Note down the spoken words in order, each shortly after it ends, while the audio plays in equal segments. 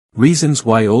Reasons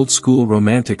why old-school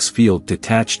romantics feel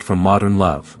detached from modern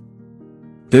love.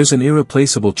 There's an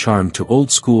irreplaceable charm to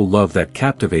old-school love that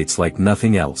captivates like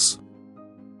nothing else.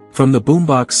 From the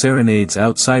boombox serenades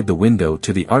outside the window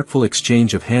to the artful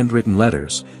exchange of handwritten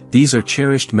letters, these are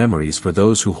cherished memories for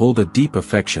those who hold a deep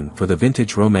affection for the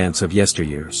vintage romance of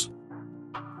yesteryears.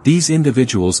 These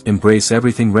individuals embrace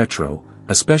everything retro,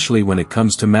 especially when it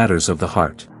comes to matters of the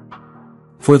heart.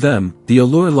 For them, the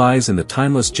allure lies in the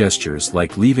timeless gestures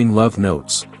like leaving love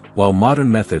notes, while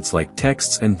modern methods like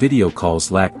texts and video calls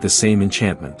lack the same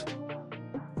enchantment.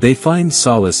 They find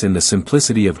solace in the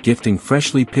simplicity of gifting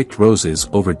freshly picked roses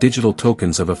over digital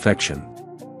tokens of affection.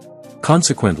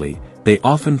 Consequently, they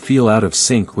often feel out of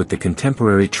sync with the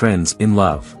contemporary trends in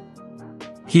love.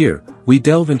 Here, we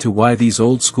delve into why these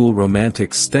old-school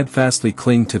romantics steadfastly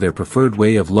cling to their preferred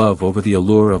way of love over the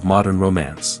allure of modern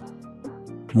romance.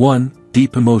 1.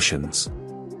 Deep emotions.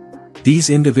 These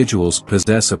individuals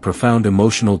possess a profound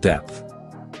emotional depth.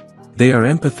 They are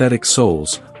empathetic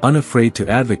souls, unafraid to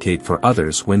advocate for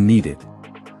others when needed.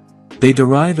 They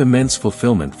derive immense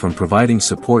fulfillment from providing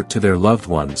support to their loved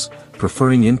ones,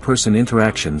 preferring in-person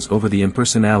interactions over the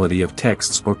impersonality of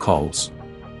texts or calls.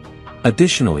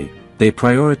 Additionally, they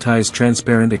prioritize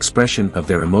transparent expression of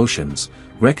their emotions,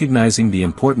 recognizing the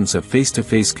importance of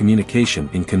face-to-face communication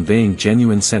in conveying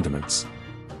genuine sentiments.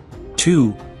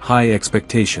 2. High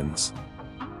expectations.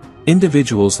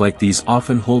 Individuals like these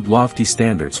often hold lofty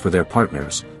standards for their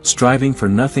partners, striving for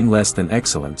nothing less than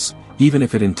excellence, even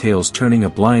if it entails turning a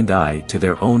blind eye to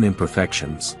their own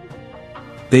imperfections.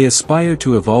 They aspire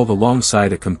to evolve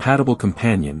alongside a compatible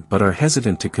companion but are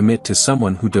hesitant to commit to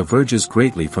someone who diverges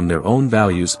greatly from their own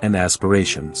values and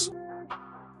aspirations.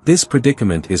 This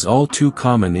predicament is all too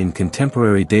common in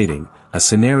contemporary dating, a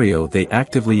scenario they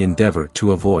actively endeavor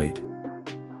to avoid.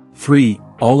 3.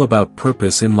 All about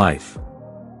purpose in life.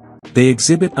 They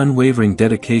exhibit unwavering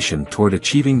dedication toward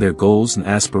achieving their goals and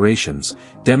aspirations,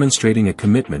 demonstrating a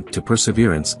commitment to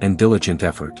perseverance and diligent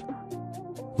effort.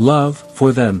 Love,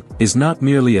 for them, is not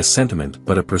merely a sentiment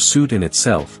but a pursuit in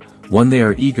itself, one they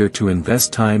are eager to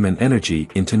invest time and energy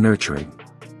into nurturing.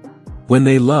 When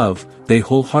they love, they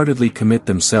wholeheartedly commit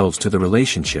themselves to the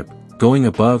relationship, going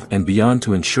above and beyond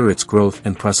to ensure its growth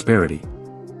and prosperity.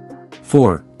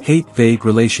 4. Hate vague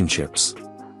relationships.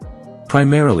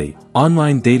 Primarily,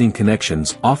 online dating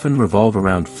connections often revolve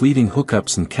around fleeting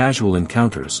hookups and casual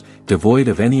encounters, devoid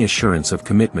of any assurance of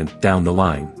commitment down the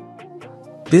line.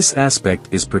 This aspect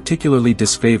is particularly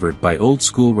disfavored by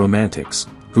old-school romantics,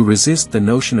 who resist the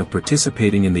notion of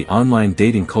participating in the online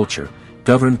dating culture,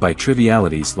 governed by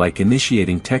trivialities like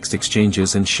initiating text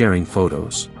exchanges and sharing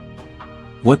photos.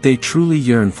 What they truly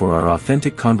yearn for are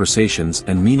authentic conversations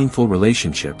and meaningful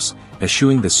relationships,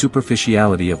 eschewing the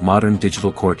superficiality of modern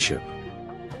digital courtship.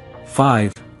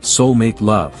 5. Soulmate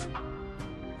love.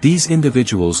 These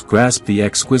individuals grasp the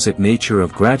exquisite nature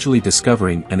of gradually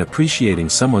discovering and appreciating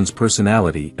someone's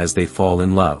personality as they fall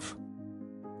in love.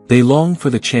 They long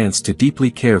for the chance to deeply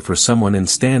care for someone and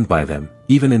stand by them,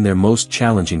 even in their most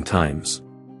challenging times.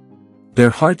 Their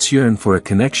hearts yearn for a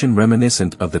connection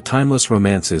reminiscent of the timeless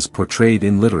romances portrayed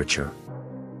in literature.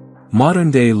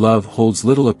 Modern-day love holds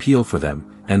little appeal for them,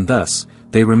 and thus,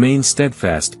 they remain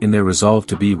steadfast in their resolve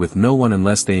to be with no one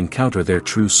unless they encounter their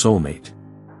true soulmate.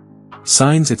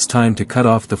 Signs it's time to cut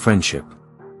off the friendship.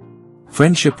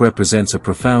 Friendship represents a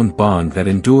profound bond that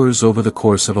endures over the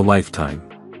course of a lifetime.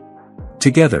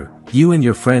 Together, you and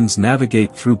your friends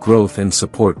navigate through growth and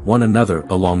support one another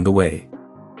along the way.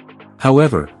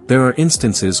 However, there are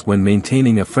instances when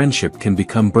maintaining a friendship can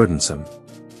become burdensome.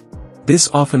 This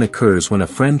often occurs when a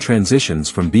friend transitions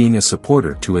from being a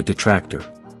supporter to a detractor.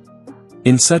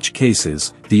 In such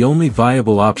cases, the only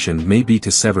viable option may be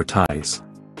to sever ties.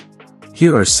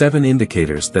 Here are 7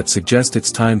 indicators that suggest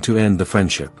it's time to end the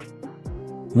friendship.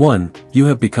 1. You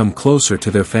have become closer to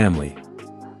their family.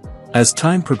 As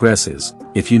time progresses,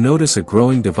 if you notice a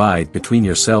growing divide between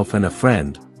yourself and a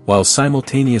friend, while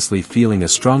simultaneously feeling a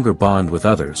stronger bond with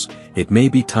others, it may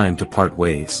be time to part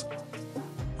ways.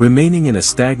 Remaining in a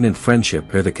stagnant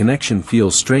friendship where the connection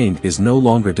feels strained is no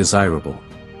longer desirable.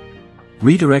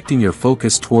 Redirecting your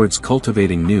focus towards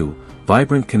cultivating new,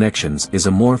 vibrant connections is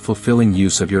a more fulfilling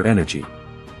use of your energy.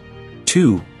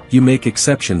 2. You make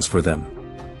exceptions for them.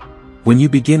 When you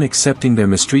begin accepting their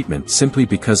mistreatment simply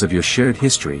because of your shared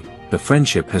history, the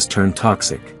friendship has turned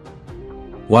toxic.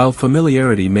 While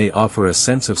familiarity may offer a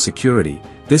sense of security,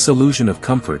 this illusion of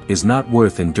comfort is not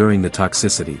worth enduring the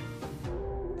toxicity.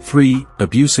 3.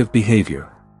 Abusive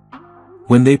behavior.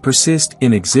 When they persist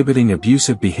in exhibiting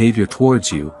abusive behavior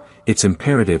towards you, it's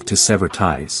imperative to sever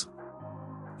ties.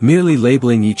 Merely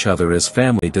labeling each other as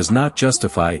family does not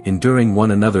justify enduring one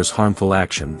another's harmful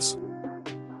actions.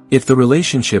 If the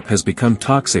relationship has become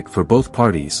toxic for both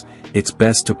parties, it's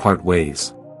best to part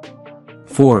ways.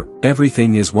 4.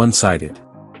 Everything is one-sided.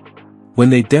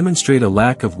 When they demonstrate a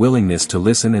lack of willingness to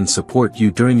listen and support you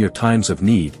during your times of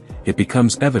need, it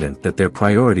becomes evident that their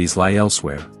priorities lie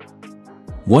elsewhere.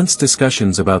 Once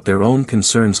discussions about their own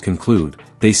concerns conclude,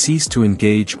 they cease to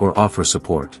engage or offer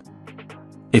support.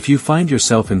 If you find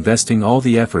yourself investing all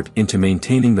the effort into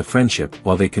maintaining the friendship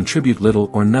while they contribute little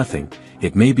or nothing,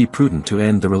 it may be prudent to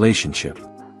end the relationship.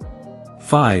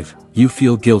 5. You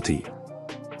feel guilty.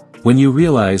 When you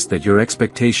realize that your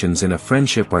expectations in a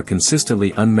friendship are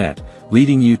consistently unmet,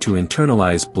 leading you to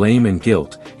internalize blame and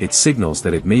guilt, it signals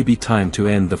that it may be time to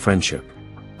end the friendship.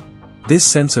 This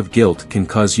sense of guilt can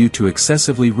cause you to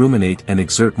excessively ruminate and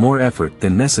exert more effort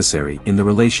than necessary in the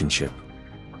relationship.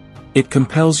 It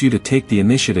compels you to take the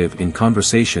initiative in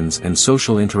conversations and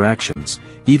social interactions,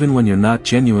 even when you're not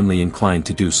genuinely inclined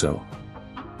to do so.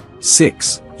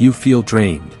 6. You feel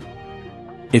drained.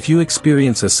 If you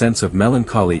experience a sense of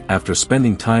melancholy after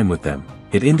spending time with them,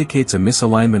 it indicates a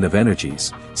misalignment of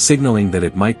energies, signaling that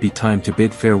it might be time to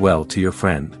bid farewell to your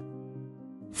friend.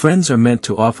 Friends are meant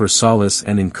to offer solace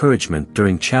and encouragement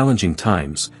during challenging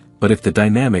times, but if the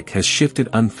dynamic has shifted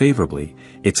unfavorably,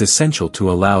 it's essential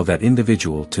to allow that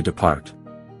individual to depart.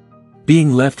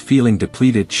 Being left feeling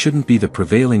depleted shouldn't be the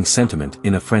prevailing sentiment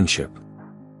in a friendship.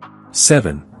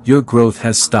 7. Your growth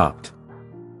has stopped.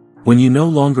 When you no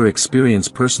longer experience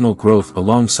personal growth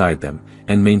alongside them,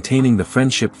 and maintaining the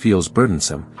friendship feels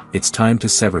burdensome, it's time to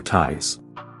sever ties.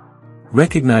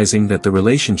 Recognizing that the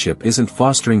relationship isn't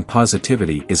fostering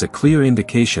positivity is a clear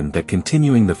indication that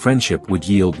continuing the friendship would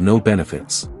yield no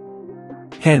benefits.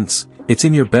 Hence, it's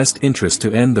in your best interest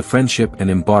to end the friendship and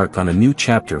embark on a new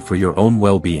chapter for your own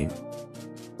well-being.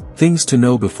 Things to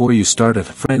know before you start a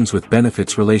friends with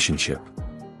benefits relationship.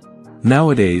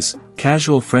 Nowadays,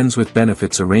 casual friends with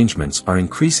benefits arrangements are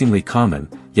increasingly common,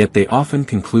 yet they often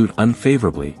conclude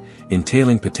unfavorably,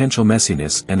 entailing potential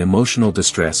messiness and emotional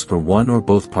distress for one or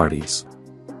both parties.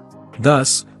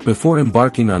 Thus, before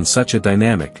embarking on such a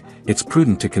dynamic, it's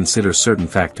prudent to consider certain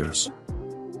factors.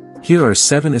 Here are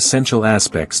 7 essential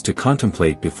aspects to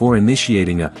contemplate before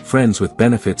initiating a friends with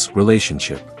benefits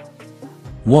relationship.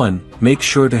 1. Make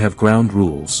sure to have ground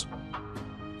rules.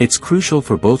 It's crucial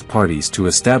for both parties to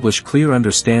establish clear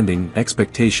understanding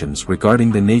expectations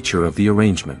regarding the nature of the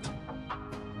arrangement.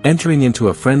 Entering into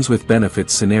a friends with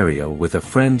benefits scenario with a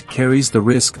friend carries the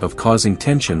risk of causing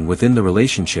tension within the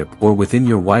relationship or within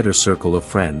your wider circle of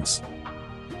friends.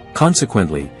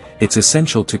 Consequently, it's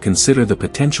essential to consider the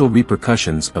potential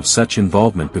repercussions of such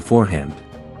involvement beforehand.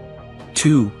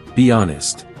 2. Be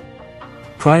honest.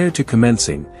 Prior to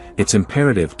commencing, it's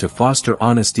imperative to foster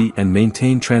honesty and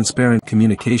maintain transparent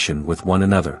communication with one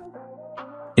another.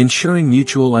 Ensuring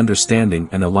mutual understanding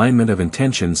and alignment of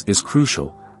intentions is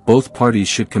crucial. Both parties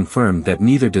should confirm that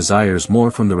neither desires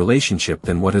more from the relationship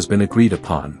than what has been agreed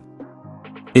upon.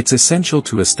 It's essential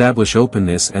to establish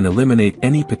openness and eliminate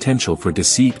any potential for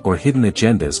deceit or hidden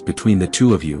agendas between the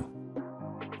two of you.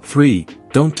 3.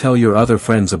 Don't tell your other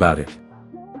friends about it.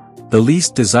 The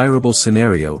least desirable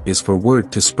scenario is for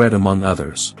word to spread among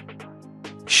others.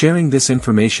 Sharing this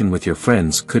information with your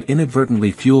friends could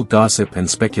inadvertently fuel gossip and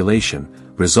speculation,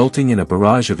 resulting in a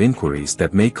barrage of inquiries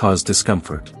that may cause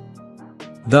discomfort.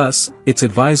 Thus, it's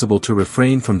advisable to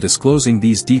refrain from disclosing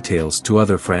these details to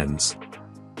other friends.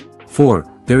 4.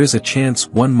 There is a chance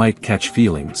one might catch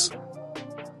feelings.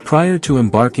 Prior to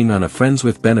embarking on a friends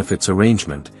with benefits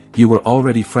arrangement, you were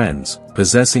already friends,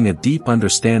 possessing a deep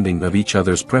understanding of each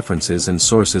other's preferences and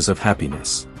sources of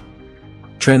happiness.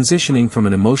 Transitioning from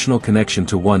an emotional connection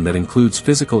to one that includes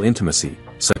physical intimacy,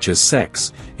 such as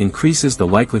sex, increases the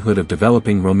likelihood of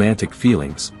developing romantic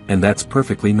feelings, and that's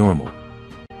perfectly normal.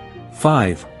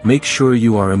 5. Make sure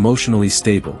you are emotionally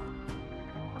stable.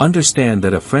 Understand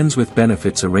that a friends with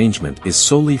benefits arrangement is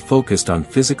solely focused on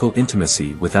physical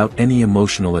intimacy without any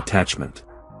emotional attachment.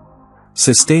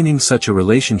 Sustaining such a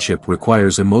relationship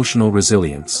requires emotional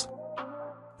resilience.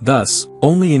 Thus,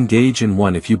 only engage in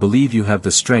one if you believe you have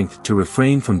the strength to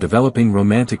refrain from developing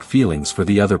romantic feelings for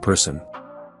the other person.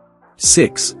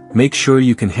 6. Make sure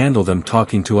you can handle them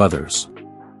talking to others.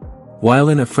 While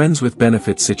in a friends with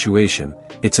benefits situation,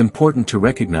 it's important to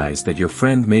recognize that your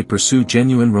friend may pursue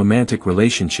genuine romantic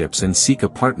relationships and seek a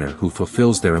partner who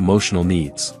fulfills their emotional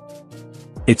needs.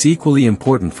 It's equally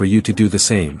important for you to do the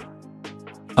same.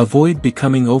 Avoid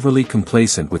becoming overly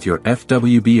complacent with your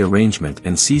FWB arrangement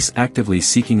and cease actively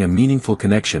seeking a meaningful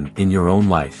connection in your own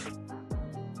life.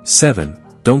 7.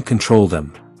 Don't control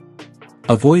them.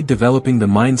 Avoid developing the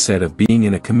mindset of being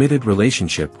in a committed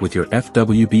relationship with your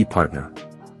FWB partner.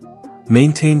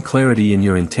 Maintain clarity in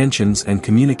your intentions and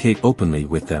communicate openly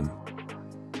with them.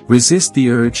 Resist the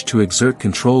urge to exert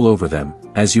control over them,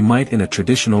 as you might in a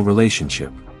traditional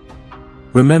relationship.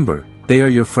 Remember, they are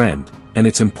your friend, and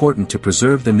it's important to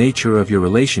preserve the nature of your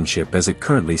relationship as it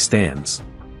currently stands.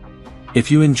 If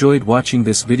you enjoyed watching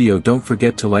this video, don't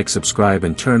forget to like, subscribe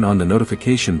and turn on the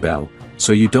notification bell,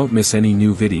 so you don't miss any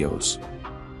new videos.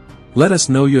 Let us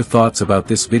know your thoughts about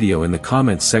this video in the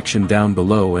comments section down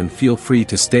below, and feel free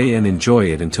to stay and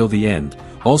enjoy it until the end.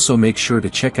 Also make sure to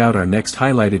check out our next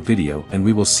highlighted video, and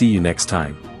we will see you next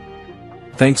time.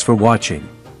 Thanks for watching.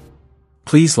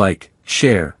 Please like,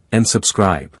 share, and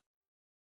subscribe.